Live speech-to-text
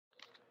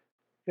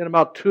In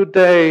about 2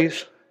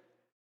 days,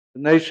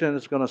 the nation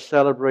is going to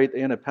celebrate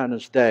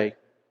Independence Day.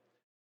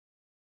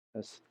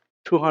 It's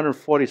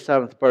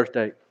 247th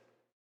birthday.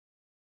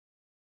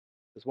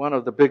 It's one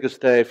of the biggest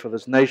days for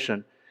this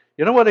nation.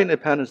 You know what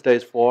Independence Day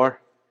is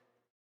for?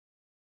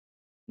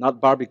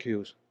 Not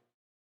barbecues,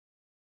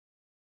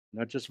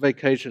 not just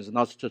vacations,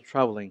 not just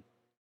traveling.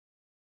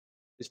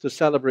 It's to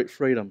celebrate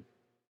freedom.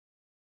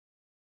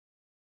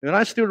 And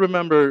I still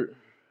remember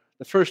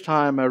the first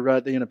time I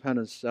read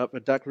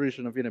the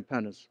Declaration of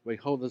Independence. We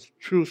hold this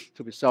truth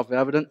to be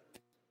self-evident.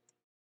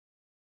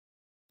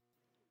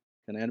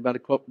 Can anybody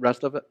quote the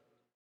rest of it?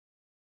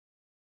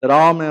 That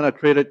all men are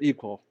created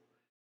equal,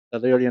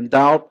 that they are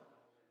endowed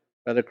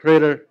by the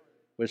Creator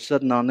with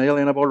certain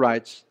unalienable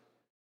rights,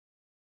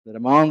 that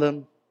among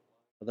them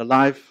are the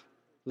life,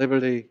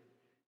 liberty,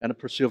 and the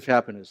pursuit of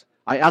happiness.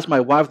 I asked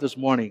my wife this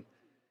morning,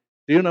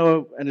 do you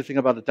know anything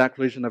about the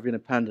Declaration of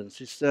Independence?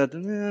 She said,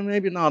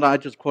 maybe not. I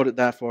just quoted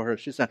that for her.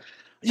 She said,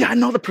 yeah, I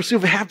know the pursuit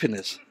of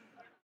happiness.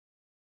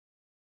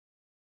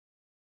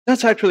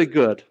 That's actually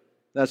good.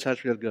 That's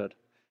actually good.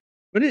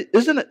 But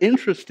isn't it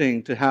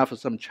interesting to have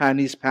some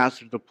Chinese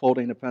pastor to quote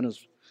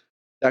Independence,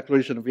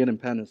 Declaration of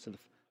Independence,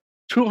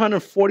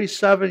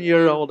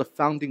 247-year-old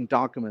founding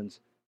documents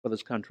for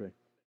this country?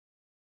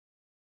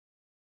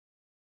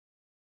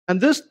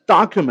 And this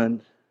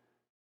document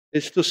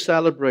is to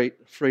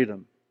celebrate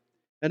freedom.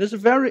 And it's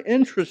very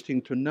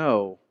interesting to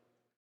know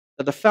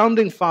that the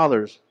founding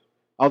fathers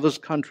of this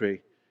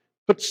country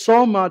put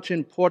so much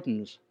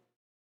importance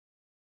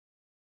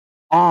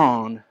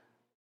on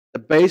the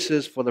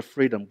basis for the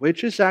freedom,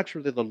 which is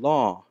actually the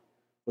law,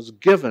 was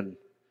given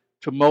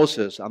to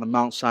Moses on the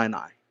Mount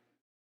Sinai.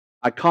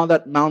 I call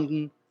that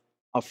mountain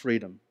of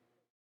freedom.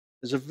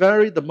 It's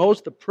the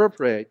most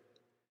appropriate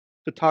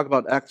to talk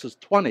about Exodus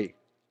 20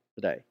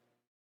 today.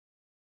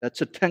 That's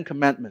the Ten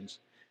Commandments.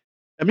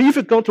 I mean, if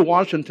you go to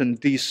Washington,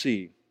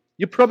 D.C.,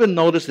 you probably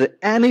notice that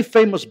any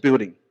famous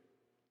building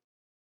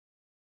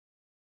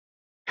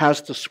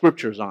has the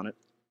scriptures on it.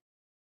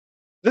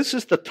 This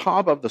is the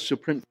top of the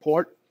Supreme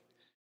Court,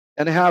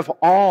 and they have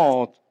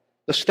all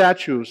the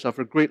statues of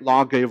the great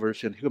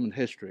lawgivers in human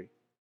history.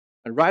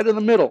 And right in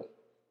the middle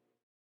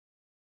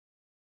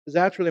is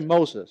actually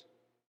Moses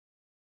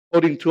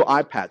holding two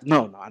iPads.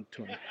 No, not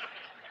two.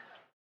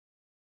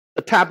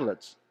 The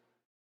tablets.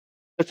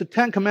 It's the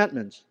Ten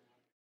Commandments.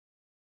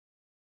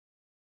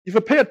 If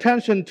you pay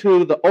attention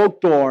to the oak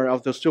door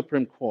of the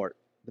Supreme Court,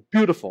 the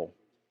beautiful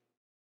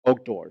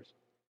oak doors,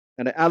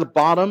 and at the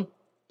bottom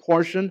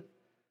portion,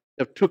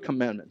 there are two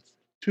commandments,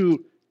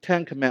 two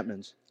Ten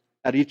Commandments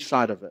at each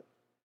side of it.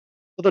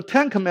 So the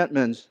Ten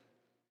Commandments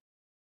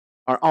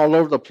are all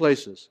over the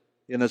places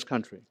in this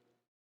country,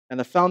 and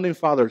the founding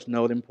fathers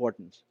know the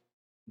importance.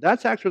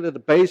 That's actually the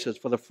basis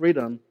for the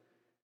freedom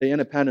the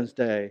Independence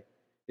Day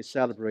is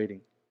celebrating.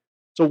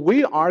 So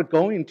we are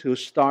going to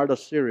start a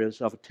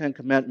series of 10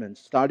 commandments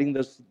starting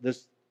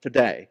this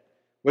today.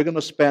 We're going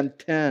to spend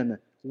 10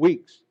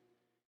 weeks.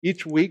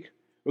 Each week,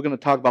 we're going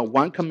to talk about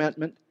one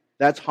commandment.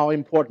 That's how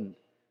important.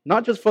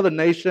 Not just for the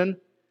nation,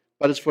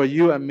 but it's for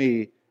you and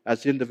me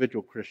as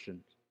individual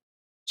Christians.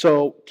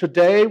 So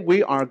today,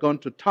 we are going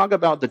to talk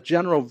about the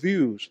general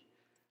views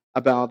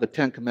about the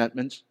 10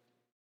 commandments.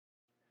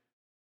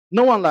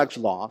 No one likes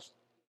laws,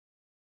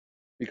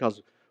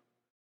 because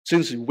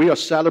since we are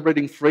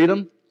celebrating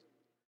freedom,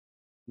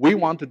 we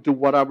want to do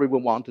whatever we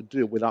want to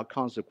do without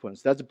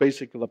consequence. That's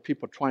basically what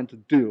people are trying to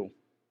do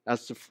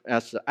as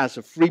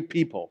a free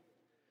people.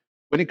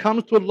 When it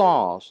comes to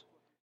laws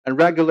and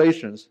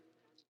regulations,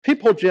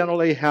 people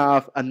generally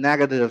have a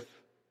negative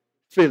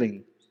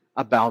feeling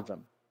about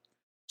them.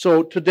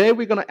 So today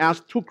we're going to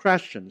ask two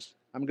questions.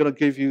 I'm going to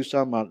give you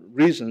some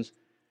reasons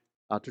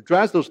to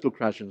address those two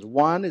questions.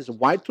 One is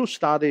why to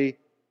study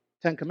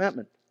Ten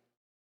Commandments.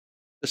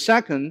 The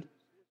second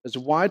is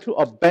why to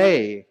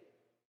obey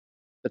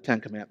the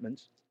Ten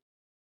Commandments.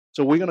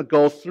 So we're going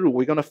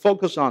to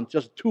focus on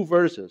just two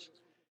verses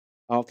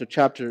of the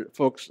chapter,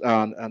 focus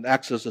on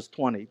Exodus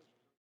 20.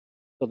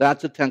 So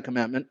that's the Ten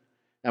Commandments.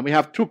 And we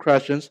have two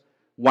questions: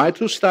 why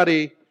to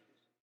study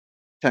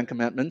Ten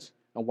Commandments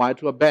and why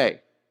to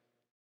obey.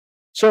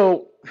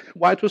 So,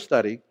 why to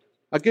study?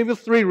 I'll give you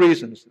three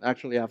reasons.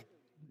 Actually, I have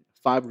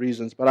 5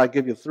 reasons, but I'll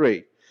give you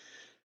 3.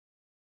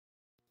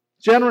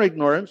 General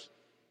ignorance.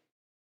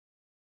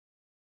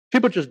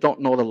 People just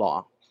don't know the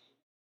law.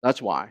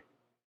 That's why.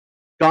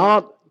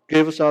 God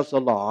gives us a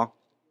law,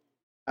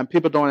 and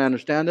people don't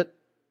understand it.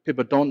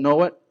 People don't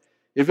know it.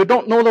 If you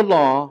don't know the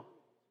law,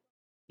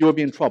 you will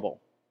be in trouble.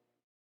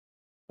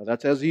 Well,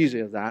 that's as easy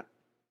as that.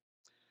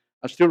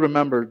 I still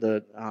remember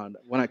that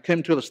when I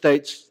came to the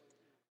States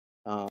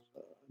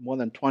more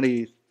than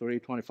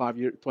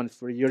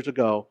 23 years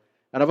ago,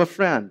 and I have a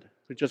friend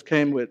who just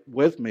came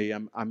with me.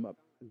 I'm a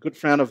good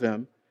friend of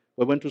him.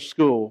 We went to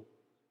school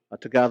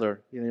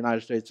together in the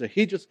United States. So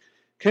he just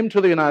came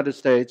to the United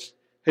States.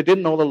 He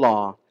didn't know the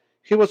law.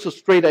 He was a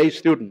straight A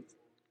student.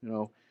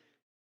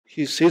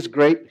 He's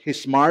great.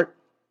 He's smart.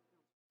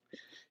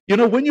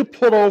 When you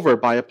pull over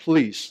by a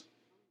police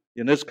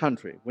in this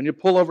country, when you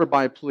pull over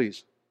by a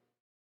police,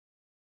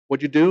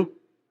 What'd you do?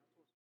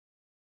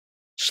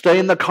 Stay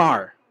in the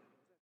car.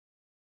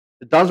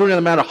 It doesn't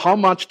really matter how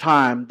much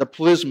time the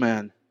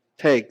policeman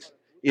takes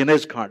in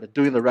his car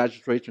doing the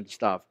registration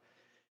stuff.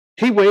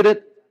 He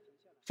waited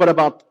for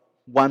about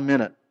 1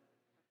 minute.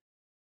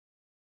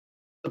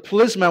 The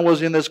policeman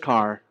was in his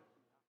car,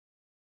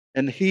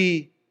 and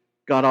he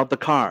got out the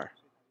car.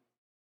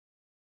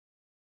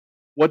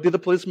 What did the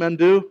policeman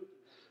do?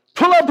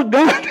 Pull out the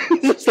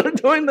gun.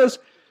 Start doing this.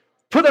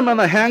 Put him in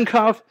a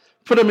handcuff.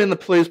 Put him in the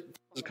police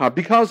car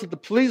because the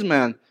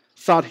policeman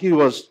thought he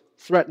was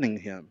threatening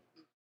him.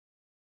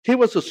 He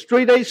was a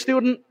straight-A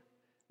student,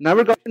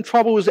 never got in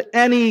trouble with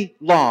any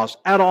laws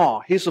at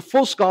all. He's a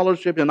full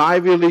scholarship in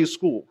Ivy League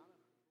school.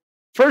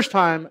 First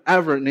time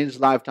ever in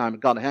his lifetime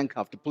got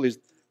handcuffed, the police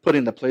put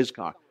in the police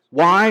car.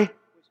 Why?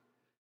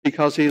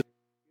 Because he's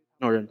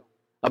ignorant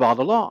about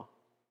the law.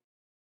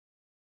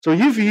 So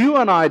if you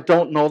and I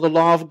don't know the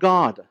law of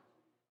God,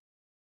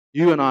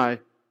 you and I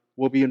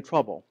will be in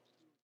trouble.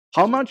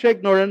 How much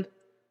ignorant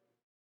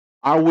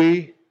are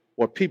we,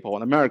 or people,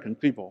 American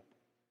people,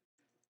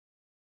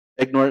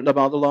 ignorant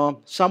about the law?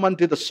 Someone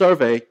did a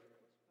survey,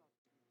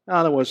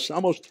 that was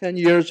almost 10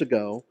 years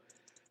ago.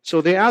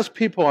 So they asked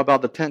people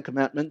about the Ten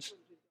Commandments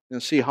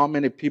and see how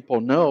many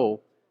people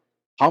know,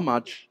 how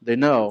much they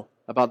know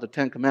about the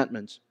Ten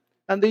Commandments.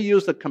 And they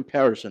used a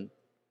comparison.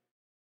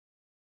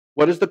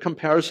 What is the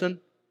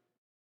comparison?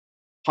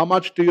 How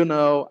much do you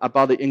know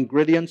about the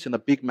ingredients in a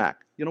Big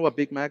Mac? You know what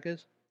Big Mac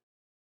is?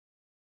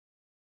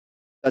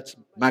 That's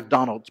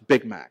McDonald's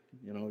Big Mac.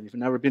 You know, if you've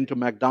never been to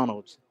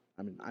McDonald's,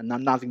 I mean, I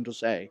have nothing to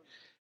say.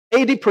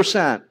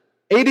 80%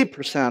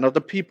 of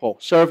the people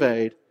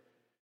surveyed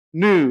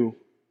knew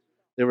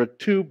there were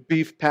 2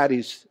 beef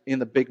patties in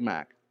the Big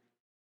Mac.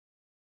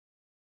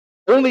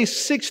 Only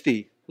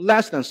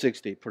less than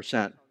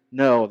 60%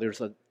 know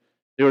there's a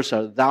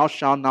thou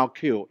shalt not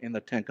kill in the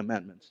Ten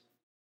Commandments.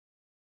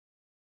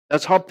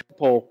 That's how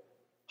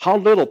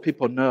little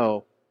people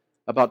know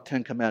about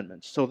Ten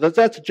Commandments. So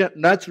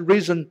that's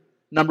reason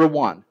number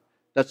 1.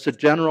 That's the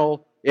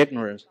general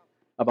ignorance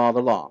about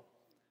the law.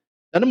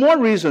 And the more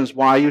reasons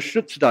why you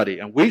should study,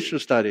 and we should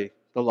study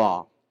the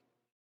law,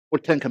 or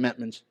Ten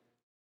Commandments.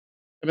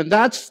 I mean,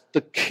 that's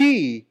the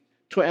key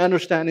to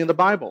understanding the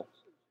Bible.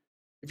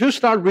 If you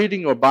start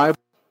reading your Bible,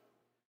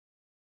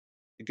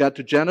 you get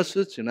to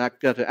Genesis, you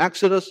get to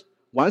Exodus.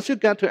 Once you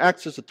get to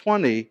Exodus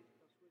 20,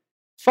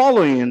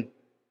 following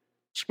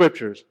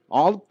scriptures,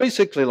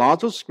 basically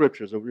lots of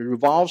scriptures, it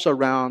revolves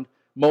around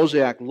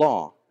Mosaic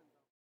law.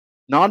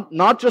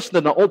 Not just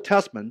in the Old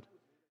Testament,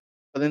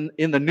 but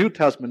in the New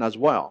Testament as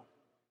well.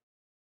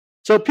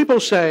 So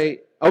people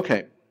say,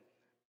 okay,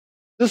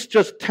 this is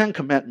just 10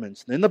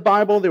 commandments. In the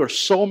Bible, there are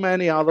so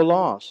many other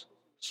laws,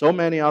 so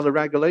many other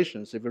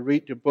regulations. If you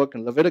read your book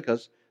in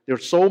Leviticus, there are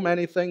so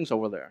many things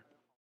over there.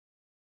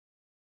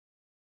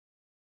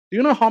 Do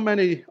you know how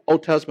many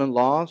Old Testament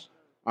laws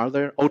are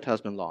there? Old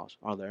Testament laws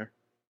are there?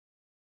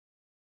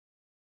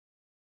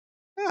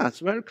 Yeah, it's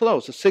very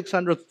close. It's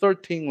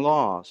 613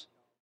 laws.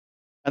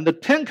 And the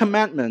 10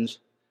 commandments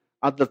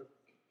are the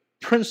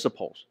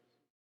principles.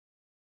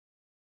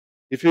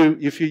 If you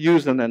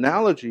use an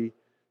analogy,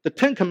 the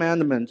 10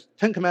 commandments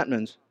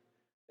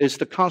is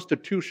the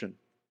Constitution.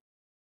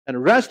 And the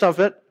rest of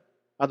it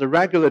are the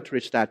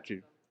regulatory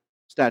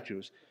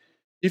statutes.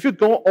 If you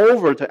go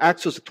over to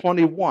Exodus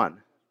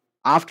 21,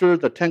 after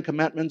the 10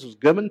 commandments was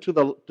given to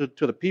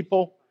the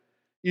people,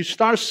 you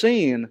start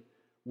seeing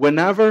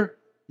whenever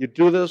you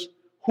do this,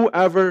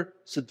 whoever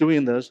is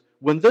doing this,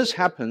 when this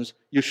happens,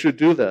 you should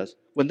do this.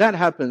 When that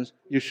happens,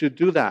 you should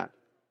do that.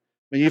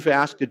 When if you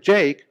ask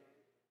Jake,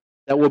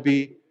 that will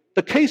be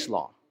the case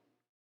law.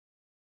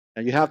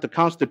 And you have the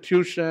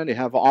Constitution, you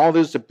have all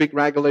these big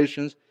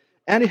regulations,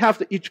 and you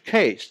have each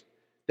case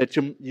that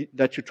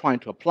you're trying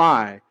to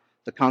apply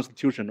the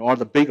Constitution or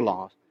the big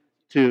laws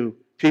to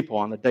people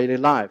on the daily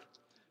life.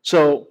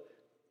 So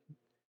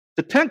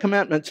the 10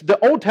 Commandments, the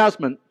Old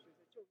Testament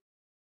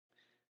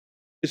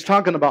is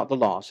talking about the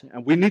laws,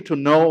 and we need to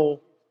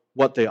know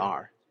what they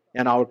are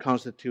in our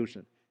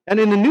Constitution. And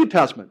in the New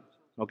Testament,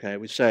 okay,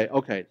 we say,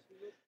 okay,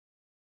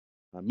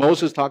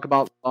 Moses talked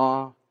about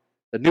law.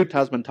 The New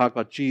Testament talked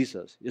about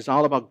Jesus. It's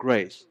all about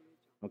grace.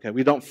 Okay,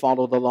 we don't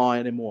follow the law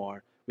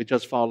anymore. We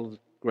just follow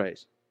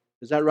grace.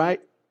 Is that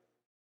right?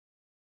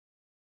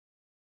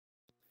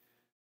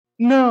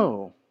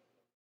 No.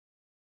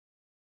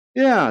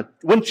 Yeah,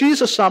 when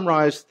Jesus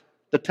summarized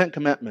the 10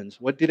 Commandments,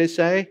 what did he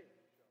say?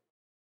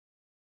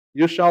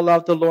 You shall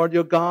love the Lord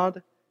your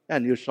God,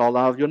 and you shall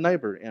love your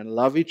neighbor, and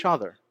love each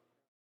other.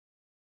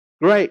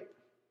 Great.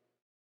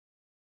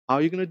 How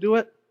are you going to do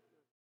it?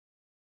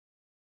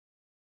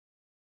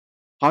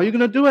 How are you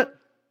going to do it?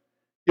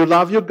 You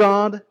love your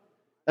God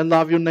and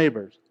love your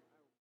neighbors.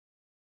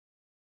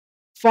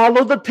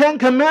 Follow the 10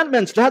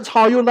 Commandments. That's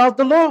how you love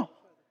the law.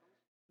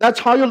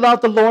 That's how you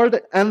love the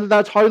Lord, and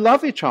that's how you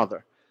love each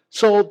other.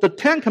 So the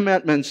 10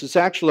 Commandments is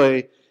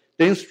actually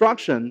the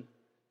instruction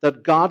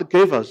that God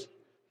gave us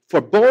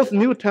for both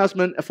New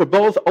Testament, for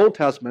both Old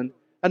Testament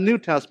and New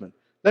Testament.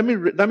 Let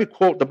me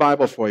quote the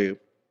Bible for you.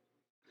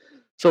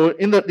 So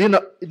in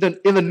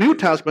the New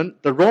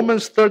Testament, the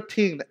Romans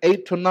 13,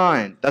 8 to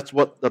 9, that's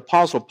what the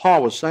Apostle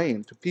Paul was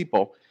saying to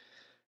people.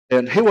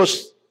 And he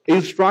was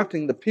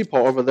instructing the people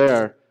over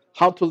there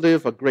how to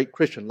live a great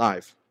Christian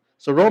life.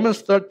 So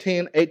Romans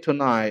 13, 8 to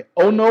 9,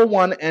 owe no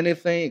one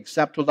anything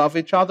except to love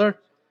each other.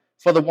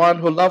 For the one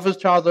who loves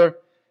each other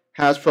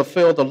has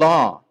fulfilled the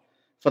law.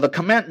 For the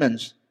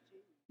commandments,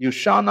 you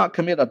shall not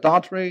commit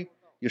adultery,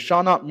 you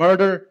shall not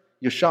murder,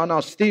 you shall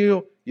not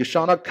steal, you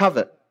shall not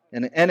covet.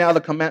 And any other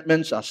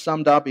commandments are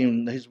summed up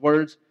in his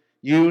words,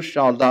 you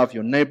shall love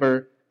your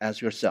neighbor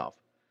as yourself.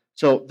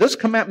 So this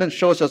commandment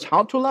shows us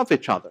how to love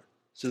each other.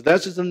 So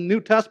this is in the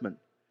New Testament.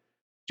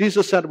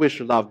 Jesus said we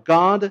should love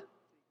God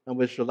and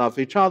we should love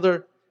each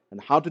other. And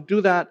how to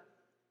do that?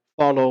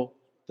 Follow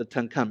the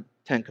Ten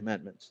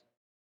Commandments.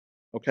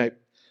 Okay,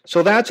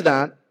 so that's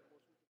that.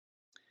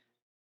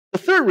 The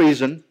third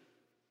reason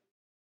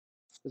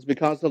is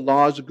because the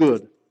law is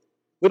good.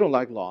 We don't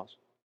like laws.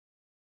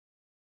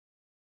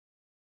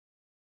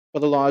 But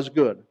the law is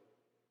good.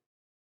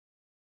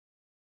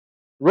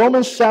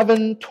 Romans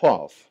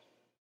 7:12.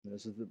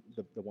 This is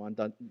the one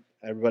that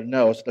everybody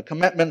knows. The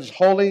commandment is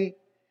holy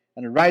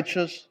and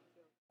righteous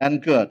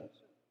and good.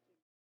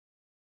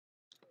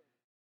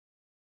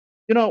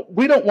 You know,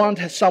 we don't want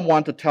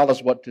someone to tell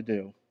us what to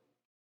do.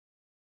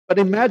 But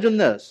imagine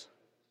this.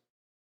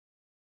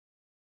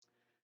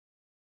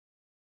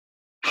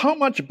 How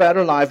much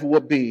better life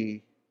would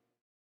be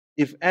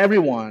if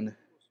everyone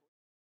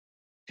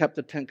kept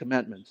the Ten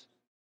Commandments?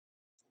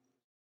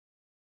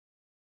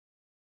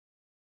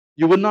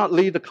 You would not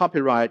need the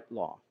copyright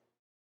law.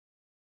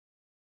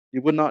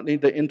 You would not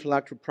need the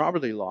intellectual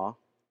property law.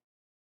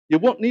 You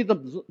won't need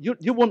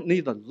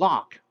the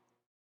lock.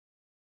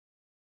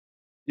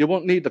 You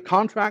won't need the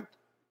contract.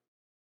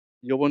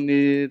 You won't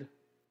need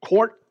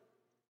court.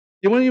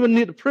 You won't even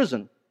need a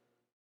prison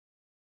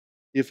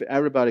if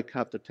everybody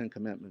kept the Ten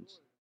Commandments.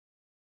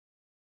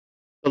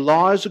 The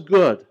law is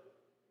good.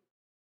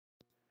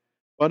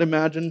 But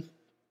imagine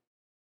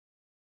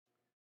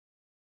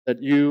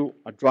that you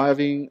are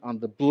driving on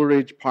the Blue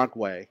Ridge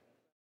Parkway.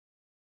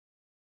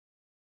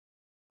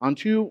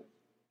 Aren't you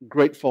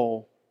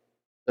grateful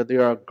that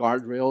there are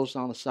guardrails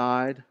on the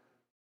side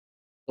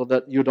so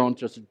that you don't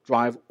just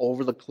drive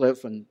over the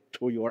cliff and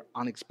to your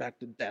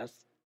unexpected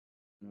death?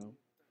 You know?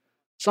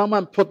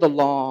 Someone put the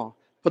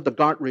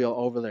guardrail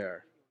over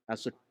there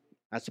as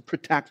a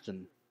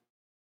protection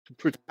to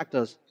protect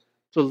us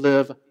to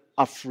live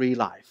a free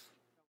life.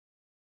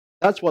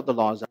 That's what the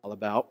law is all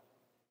about.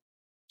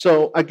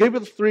 So I gave you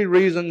the three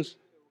reasons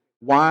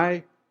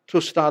why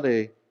to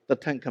study the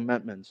Ten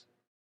Commandments.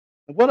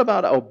 And what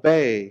about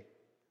obey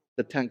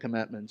the Ten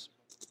Commandments?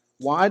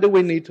 Why do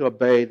we need to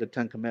obey the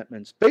Ten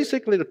Commandments?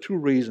 Basically, the two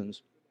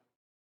reasons.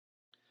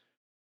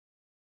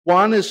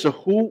 One is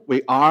who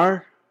we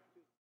are.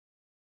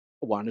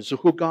 One is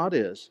who God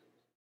is.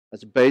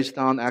 That's based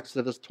on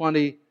Exodus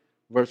 20,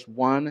 verse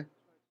 1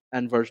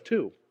 and verse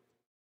 2.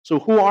 So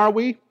who are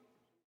we?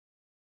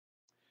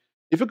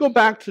 If you go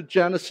back to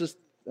Exodus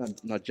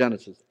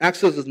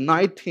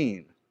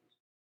 19.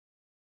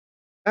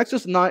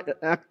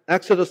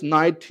 Exodus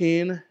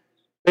 19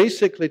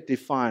 basically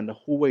defined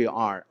who we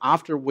are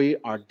after we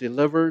are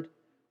delivered,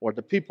 or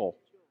the people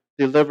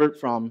delivered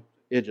from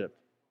Egypt.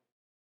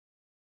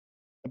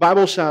 The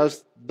Bible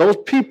says those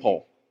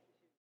people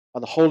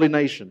are the holy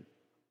nation.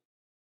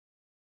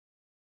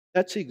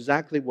 That's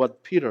exactly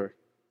what Peter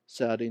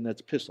said in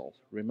his epistle.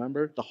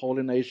 Remember the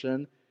holy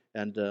nation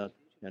and the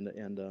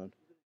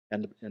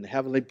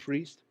heavenly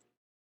priest.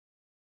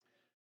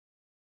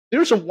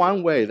 There's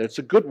one way that's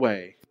a good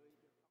way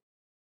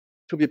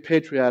to be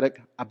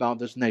patriotic about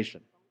this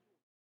nation.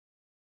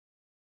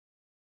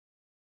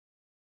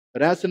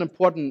 But as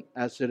important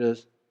as it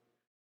is,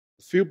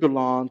 if you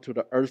belong to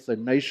the earthly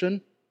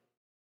nation,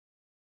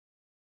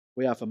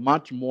 we have a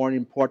much more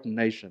important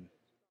nation,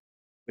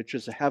 which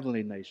is a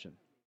heavenly nation.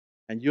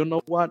 And you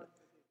know what?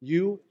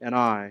 You and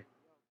I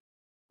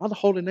are the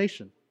holy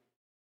nation.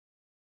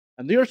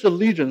 And there's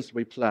allegiance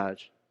we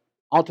pledge,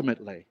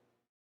 ultimately,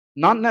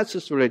 not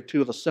necessarily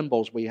to the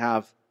symbols we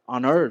have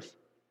on earth,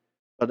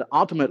 but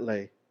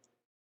ultimately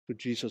to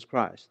Jesus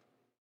Christ.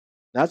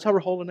 That's our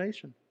holy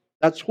nation.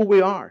 That's who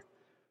we are.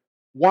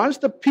 Once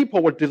the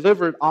people were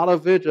delivered out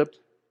of Egypt,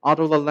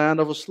 out of the land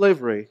of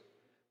slavery,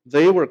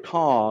 they were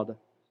called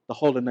the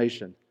holy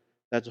nation.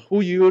 That's who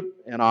you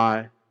and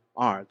I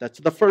are. That's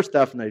the first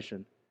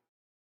definition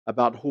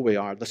about who we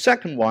are. The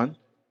second one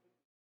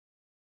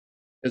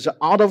is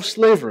out of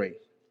slavery.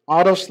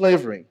 Out of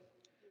slavery.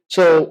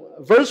 So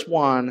verse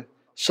 1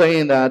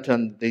 saying that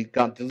they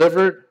got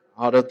delivered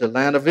out of the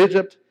land of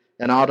Egypt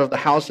and out of the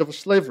house of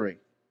slavery.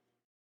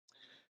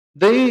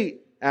 They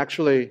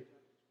actually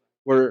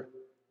were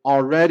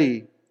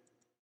already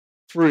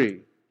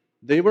free.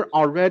 They were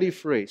already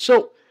free.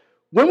 So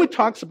when we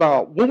talk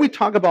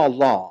about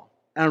law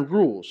and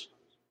rules,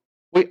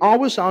 we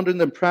always under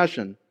the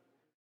impression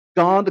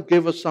God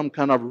gave us some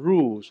kind of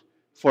rules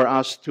for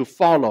us to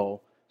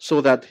follow so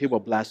that He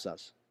will bless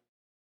us.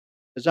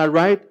 Is that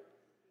right?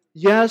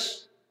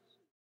 Yes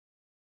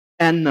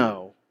and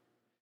no.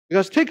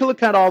 Because take a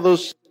look at all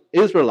those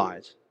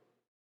Israelites.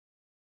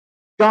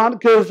 God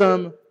gives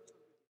them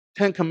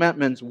 10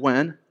 commandments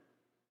when?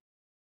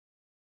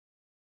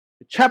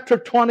 Chapter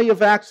 20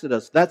 of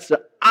Exodus. That's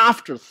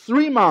after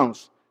 3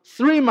 months.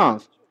 3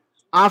 months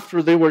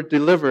after they were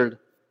delivered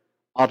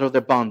out of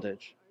their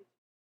bondage,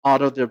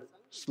 out of their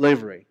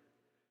slavery.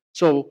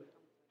 So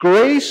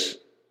grace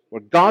or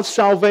God's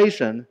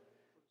salvation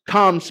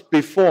comes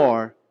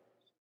before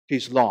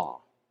His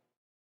law.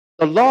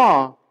 The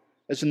law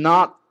is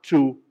not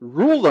to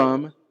rule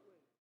them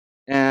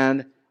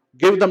and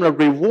give them a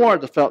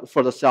reward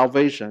for the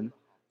salvation.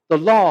 The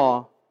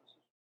law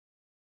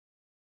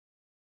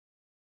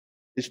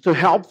is to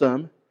help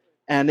them,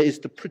 and is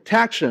the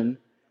protection,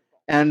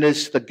 and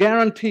is the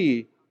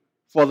guarantee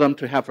for them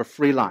to have a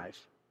free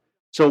life.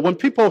 So when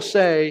people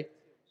say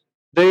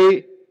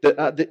the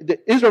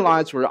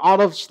Israelites were out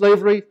of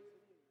slavery,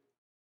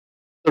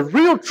 the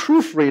real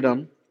true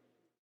freedom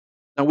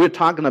that we're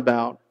talking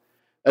about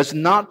is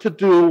not to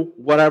do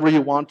whatever you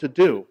want to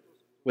do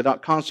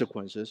without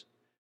consequences.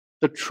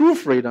 The true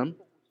freedom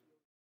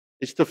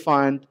is to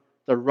find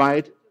the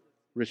right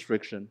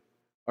restriction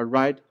or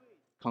right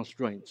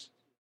constraints.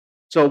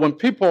 So when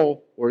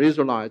people were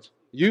Israelites,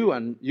 you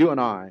and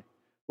I,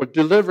 were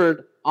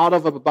delivered out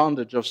of a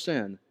bondage of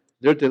sin,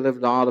 they're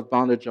delivered out of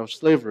bondage of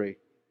slavery.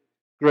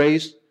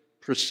 Grace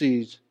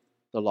precedes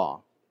the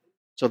law.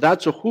 So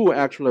that's who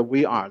actually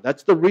we are.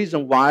 That's the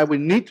reason why we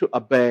need to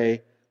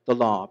obey the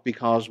law,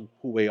 because of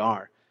who we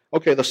are.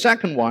 Okay, the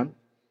second one,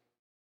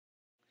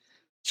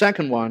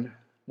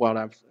 well,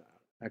 I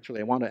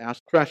want to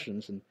ask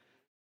questions,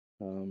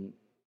 and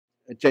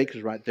Jake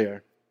is right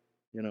there.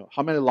 You know,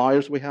 how many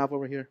lawyers we have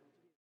over here?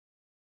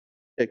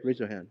 Jake, raise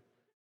your hand.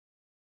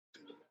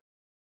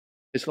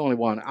 It's only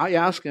one. I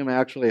asked him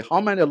actually how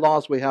many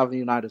laws we have in the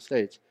United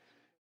States.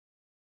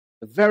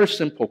 A very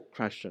simple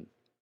question.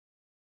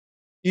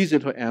 Easy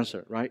to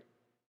answer, right?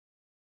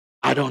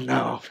 I don't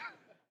know.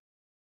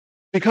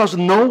 Because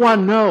no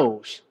one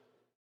knows.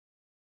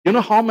 You know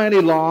how many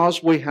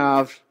laws we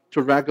have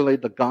to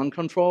regulate the gun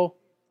control?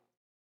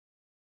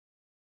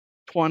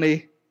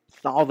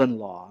 20,000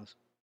 laws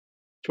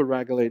to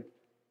regulate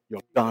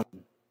your gun.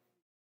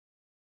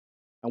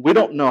 And we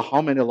don't know how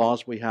many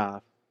laws we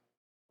have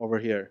over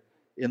here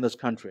in this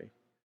country.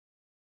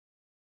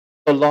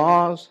 The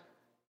laws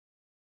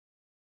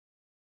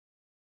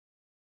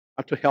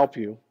are to help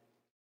you.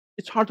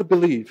 It's hard to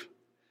believe.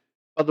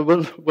 But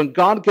when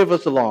God gives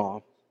us a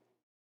law,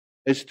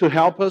 it's to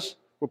help us,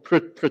 or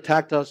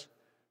protect us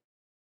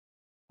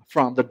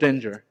from the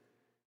danger,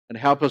 and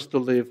help us to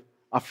live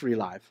a free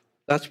life.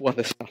 That's what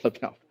it's all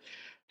about.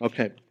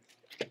 Okay.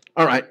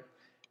 All right.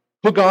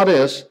 Who God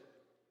is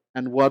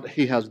and what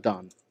He has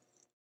done.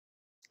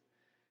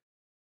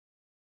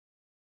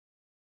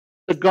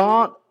 The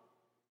God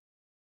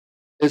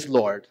is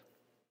Lord.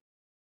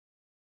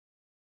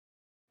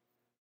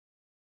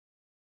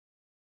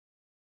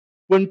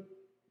 When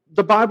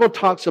the Bible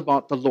talks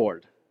about the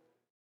Lord,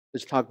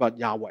 it's talking about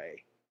Yahweh.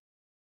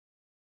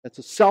 It's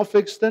a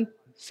self-existent,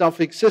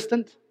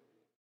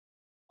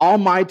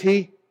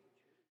 almighty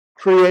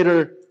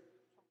creator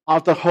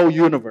of the whole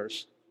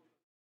universe.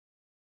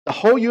 The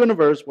whole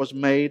universe was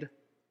made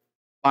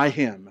by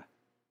Him.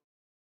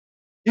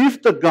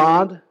 If the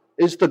God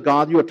is the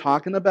God you are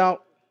talking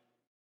about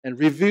and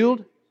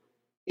revealed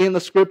in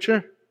the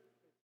Scripture,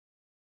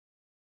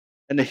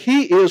 and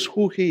He is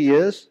who He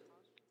is,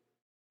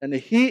 and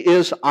He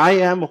is I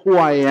am who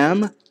I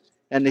am,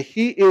 and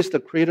He is the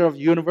creator of the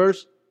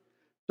universe,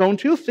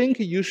 don't you think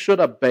you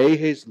should obey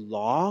His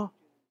law?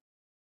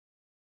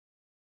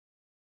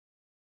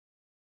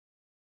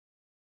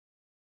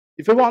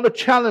 If you want to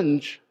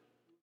challenge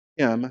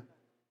Him,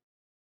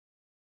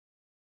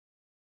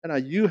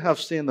 and you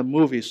have seen the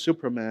movie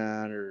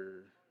Superman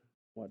or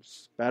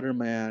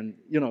Spider-Man,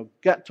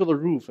 get to the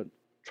roof and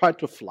try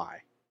to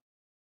fly.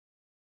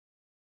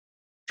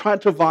 Try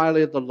to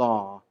violate the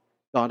law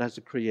God has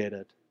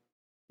created.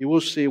 You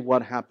will see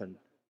what happened.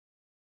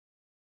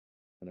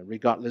 And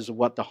regardless of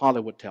what the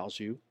Hollywood tells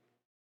you.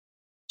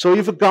 So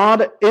if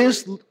God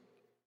is the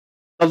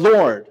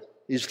Lord,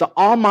 He's the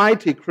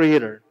almighty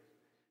creator,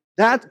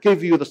 that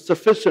gives you the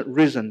sufficient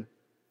reason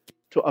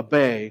to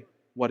obey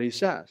what He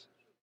says.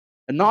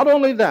 And not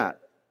only that,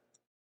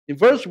 in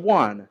verse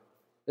 1,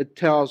 it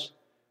tells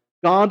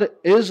God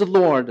is the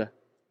Lord,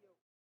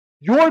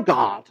 your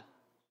God.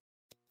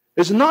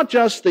 It's not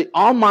just the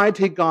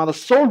almighty God,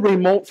 so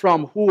remote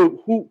from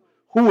who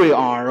we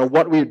are or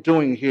what we're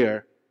doing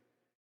here.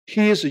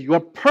 He is your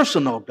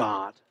personal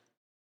God.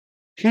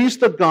 He's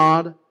the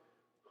God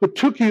who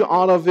took you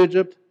out of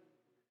Egypt,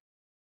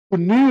 who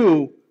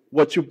knew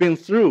what you've been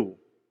through,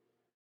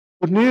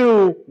 who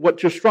knew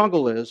what your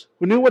struggle is,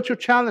 who knew what your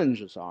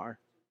challenges are.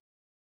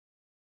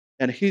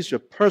 And He's your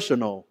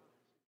personal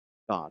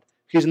God.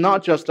 He's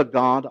not just the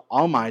God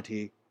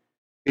Almighty.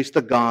 He's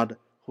the God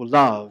who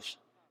loves.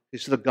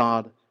 He's the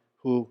God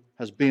who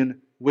has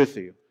been with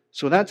you.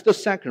 So that's the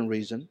second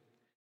reason.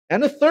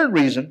 And the third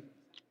reason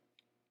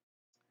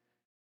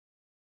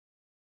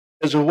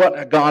is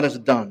what God has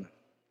done.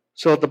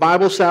 So the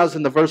Bible says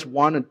in the verse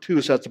 1 and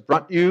 2 says,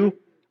 brought you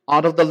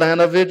out of the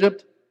land of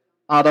Egypt,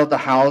 out of the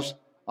house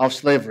of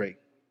slavery.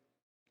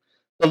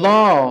 The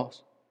law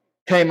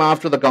came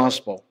after the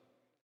gospel.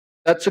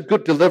 That's a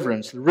good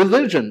deliverance.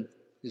 Religion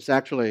is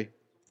actually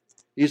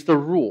the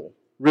rule.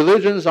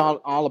 Religion is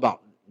all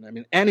about,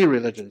 any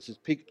religion, is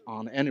picked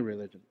on any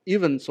religion,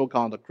 even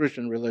so-called the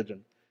Christian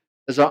religion.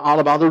 It's all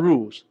about the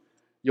rules.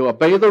 You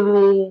obey the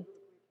rule,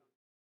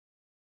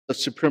 the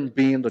supreme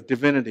being, the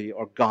divinity,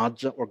 or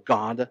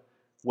God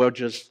will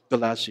just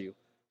bless you.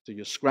 So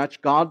you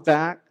scratch God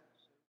back,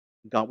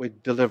 God will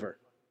deliver.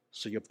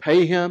 So you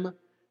pay Him,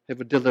 He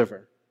will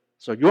deliver.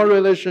 So your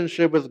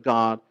relationship with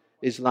God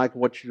is like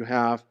what you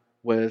have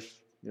with,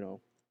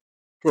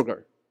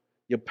 Kroger.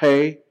 You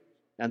pay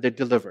and they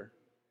deliver.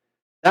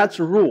 That's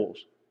rules.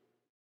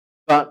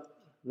 But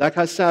like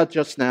I said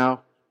just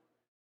now,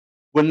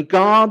 when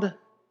God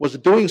was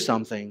doing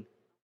something,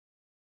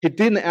 He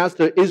didn't ask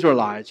the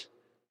Israelites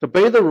to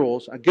obey the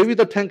rules. I give you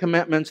the 10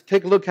 Commandments,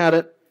 take a look at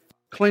it,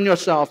 clean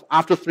yourself.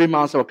 After 3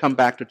 months, I will come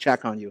back to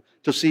check on you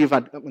to see if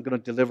I'm going to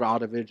deliver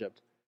out of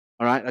Egypt.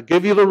 All right? I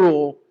give you the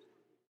rule,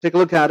 take a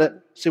look at it,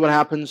 see what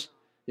happens.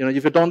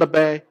 If you don't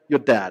obey, you're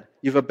dead.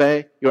 If you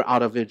obey, you're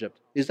out of Egypt.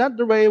 Is that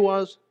the way it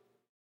was?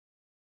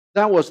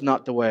 That was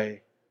not the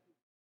way.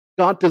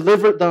 God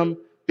delivered them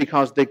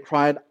because they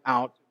cried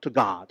out to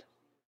God.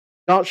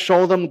 God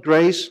showed them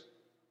grace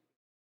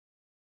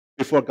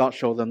before God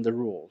showed them the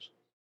rules.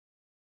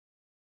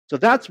 So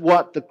that's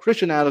what the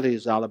Christianity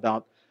is all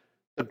about.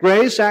 The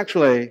grace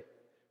actually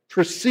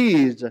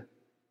precedes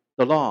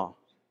the law.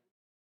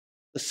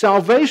 The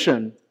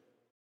salvation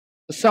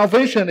is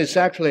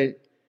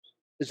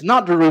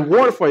not the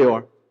reward for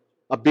your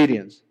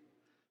obedience.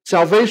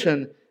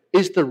 Salvation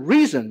is the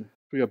reason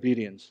for your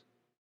obedience.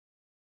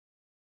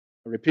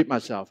 I repeat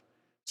myself.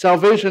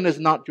 Salvation is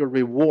not your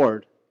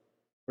reward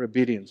for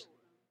obedience.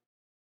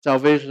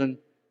 Salvation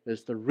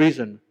is the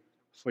reason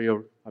for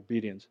your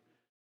obedience.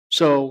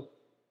 So,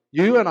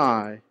 you and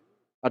I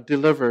are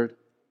delivered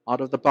out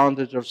of the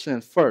bondage of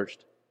sin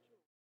first.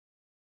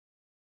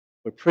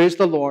 We praise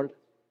the Lord.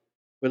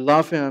 We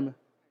love Him.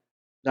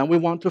 Then we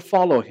want to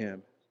follow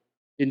Him.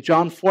 In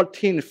John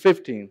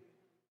 14:15,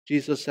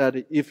 Jesus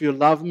said, if you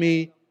love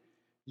me,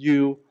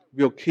 you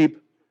will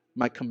keep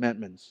my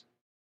commandments.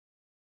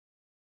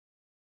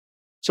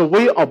 So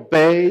we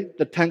obey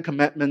the 10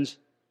 Commandments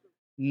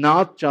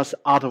not just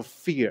out of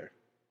fear.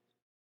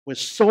 We're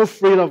so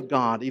afraid of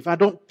God. If I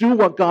don't do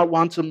what God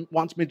wants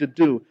me to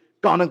do,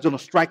 God is going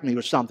to strike me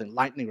with something,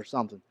 lightning or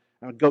something.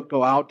 I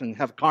go out and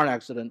have a car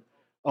accident.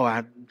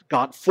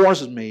 God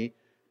forces me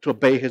to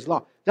obey His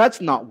law. That's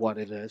not what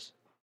it is.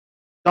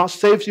 God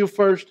saves you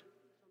first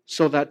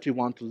so that you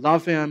want to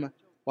love Him,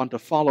 want to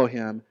follow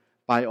Him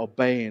by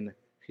obeying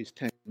His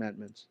 10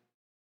 Commandments.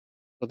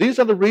 So these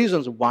are the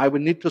reasons why we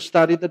need to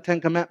study the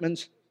 10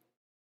 Commandments.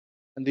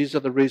 And these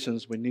are the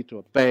reasons we need to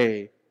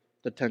obey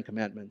the 10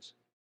 Commandments.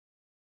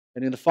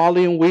 And in the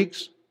following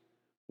weeks,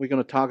 we're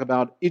going to talk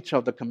about each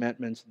of the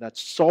commandments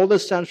that's so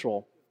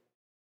essential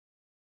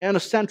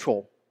and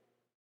central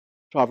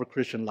to our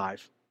Christian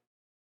life.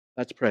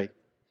 Let's pray.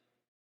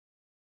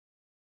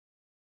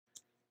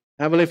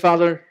 Heavenly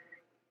Father,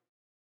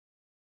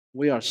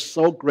 we are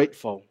so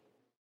grateful.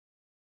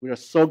 We are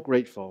so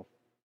grateful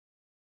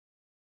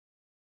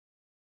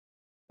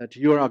that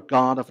you are a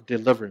God of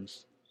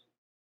deliverance.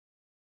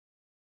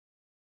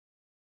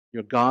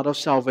 You're God of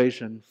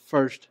salvation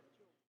first.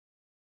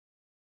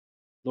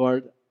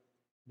 Lord,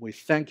 we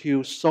thank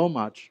you so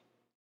much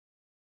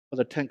for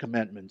the 10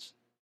 Commandments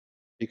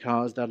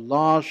because that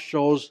law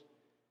shows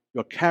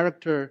your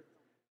character,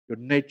 your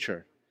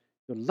nature,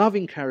 your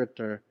loving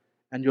character,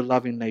 and your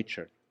loving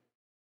nature.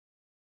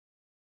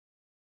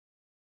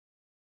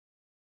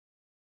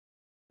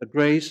 The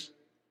grace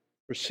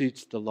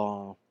precedes the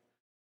law.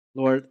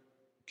 Lord,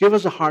 give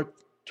us a heart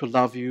to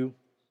love you.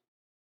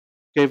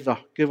 Give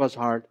us a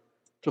heart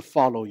to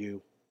follow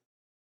you.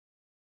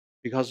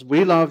 Because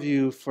we love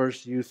you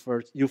first,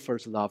 you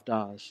first loved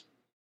us.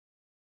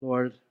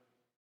 Lord,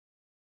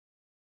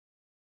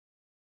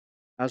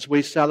 as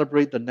we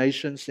celebrate the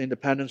nation's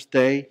Independence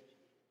Day,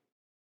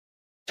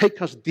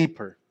 take us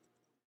deeper.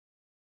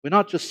 We're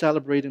not just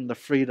celebrating the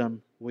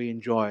freedom we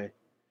enjoy.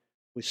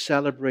 We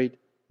celebrate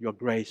your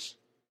grace.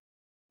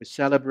 We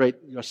celebrate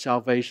your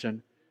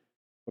salvation.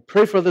 We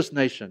pray for this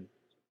nation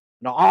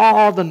and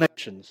all the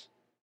nations.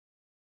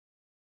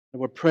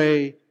 And we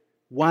pray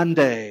one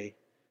day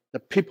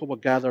that people will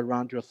gather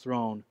around your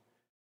throne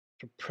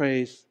to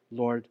praise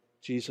Lord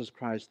Jesus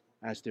Christ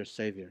as their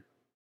Savior.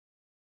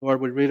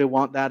 Lord, we really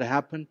want that to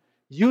happen.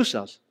 Use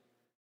us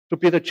to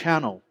be the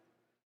channel,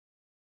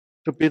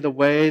 to be the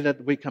way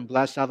that we can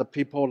bless other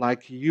people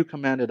like you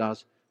commanded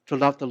us to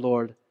love the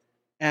Lord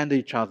and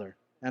each other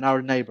and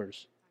our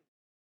neighbors.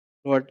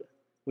 Lord,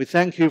 we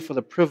thank you for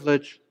the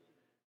privilege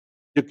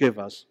you give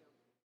us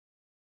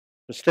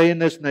to stay in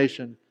this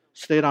nation,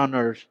 stay on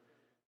earth,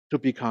 to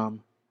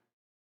become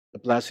the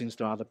blessings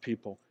to other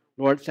people.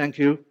 Lord, thank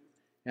you,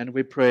 and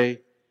we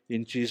pray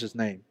in Jesus'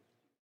 name.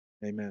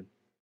 Amen.